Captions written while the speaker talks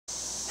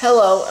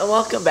Hello and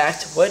welcome back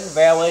to Wooden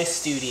Railway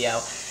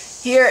Studio.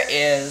 Here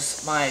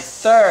is my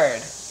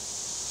third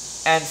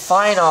and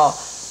final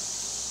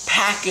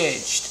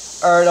packaged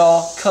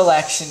ERTL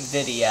collection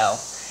video.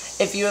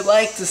 If you would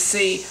like to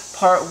see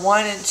part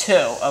 1 and 2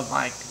 of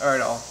my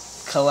ERTL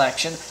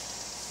collection,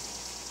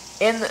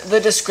 in the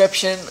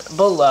description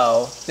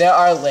below there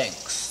are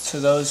links to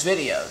those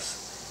videos.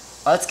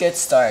 Let's get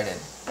started.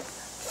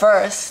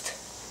 First,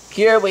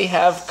 here we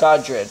have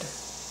Godred.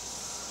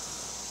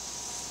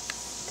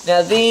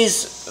 Now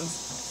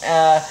these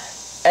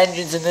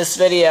engines in this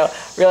video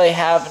really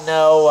have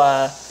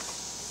no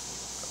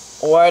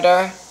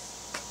order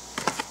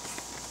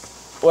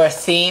or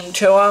theme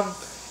to them.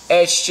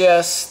 It's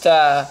just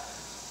some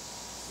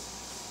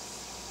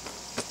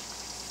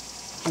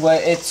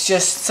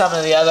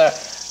of the other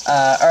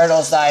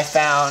ERTLs that I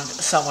found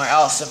somewhere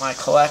else in my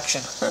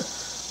collection,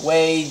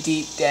 way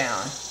deep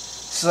down.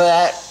 So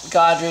that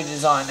Godred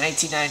is on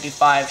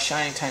 1995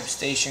 Shining Time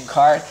Station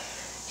card.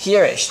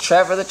 Here is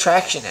Trevor the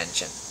Traction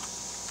Engine.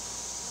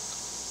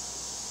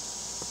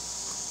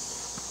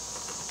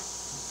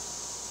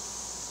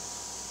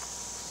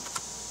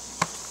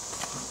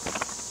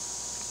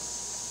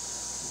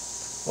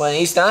 When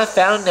he's not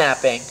found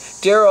napping,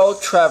 dear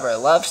old Trevor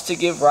loves to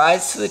give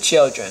rides to the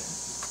children.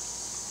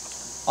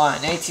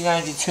 On a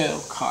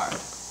 1992 card.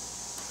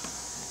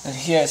 And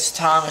here's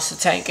Thomas the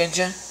Tank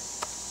Engine.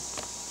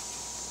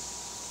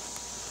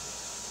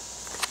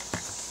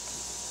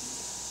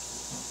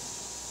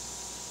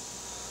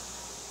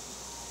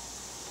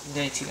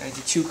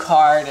 (1992)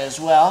 card as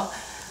well.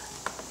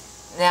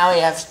 Now we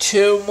have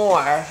two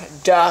more.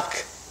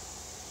 Duck,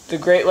 the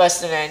Great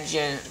Western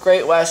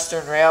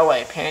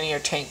Railway Pannier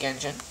Tank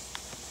Engine.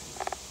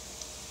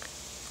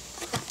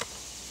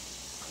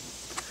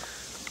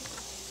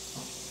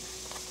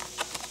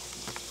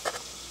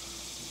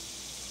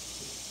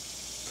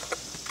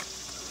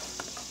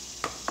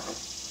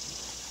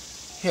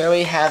 Here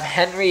we have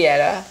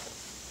Henrietta,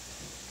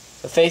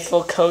 the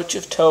faithful coach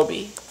of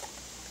Toby.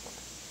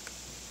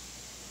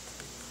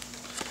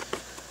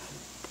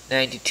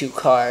 92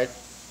 card.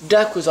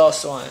 Duck was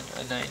also on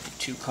a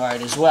 92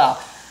 card as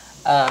well.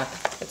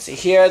 Let's see,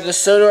 here are the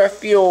Sodor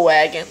Fuel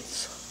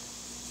Wagons,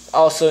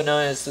 also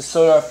known as the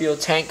Sodor Fuel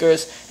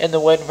Tankers in the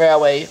Wooden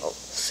Railway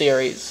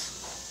series.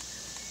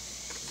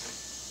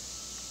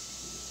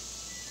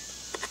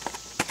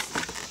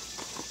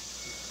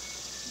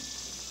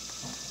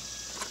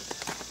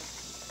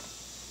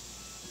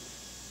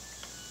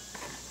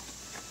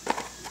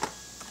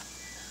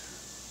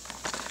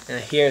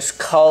 And here's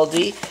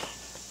Caldy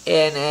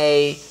in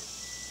a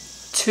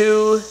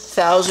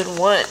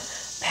 2001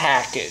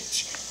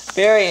 package.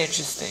 Very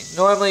interesting.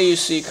 Normally you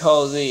see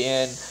Caldy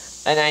in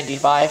a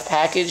 95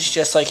 package,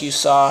 just like you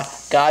saw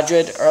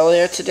Godred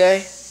earlier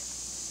today.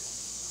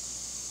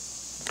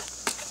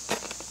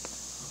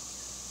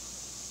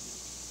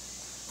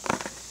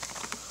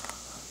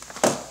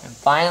 And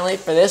finally,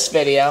 for this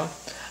video,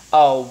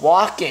 a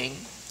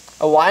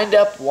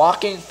wind-up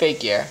walking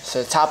figure,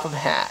 so Topham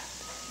Hatt.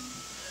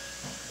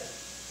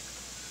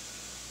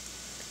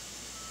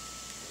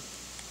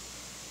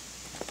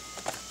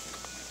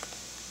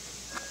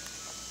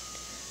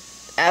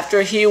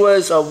 After he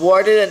was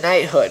awarded a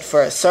knighthood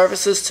for his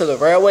services to the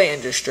railway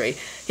industry,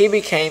 he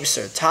became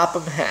Sir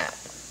Topham Hatt.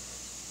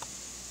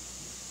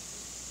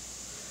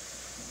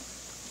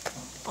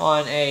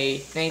 On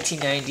a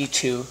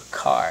 1992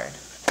 card.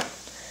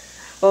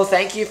 Well,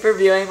 thank you for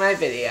viewing my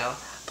video.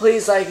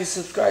 Please like and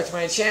subscribe to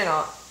my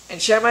channel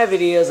and share my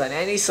videos on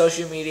any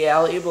social media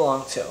outlet you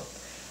belong to.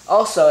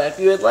 Also, if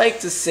you would like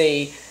to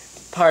see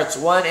parts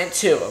 1 and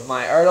 2 of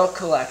my ERTL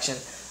collection,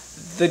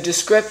 the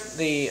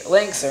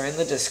links are in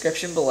the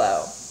description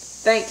below.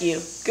 Thank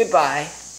you. Goodbye.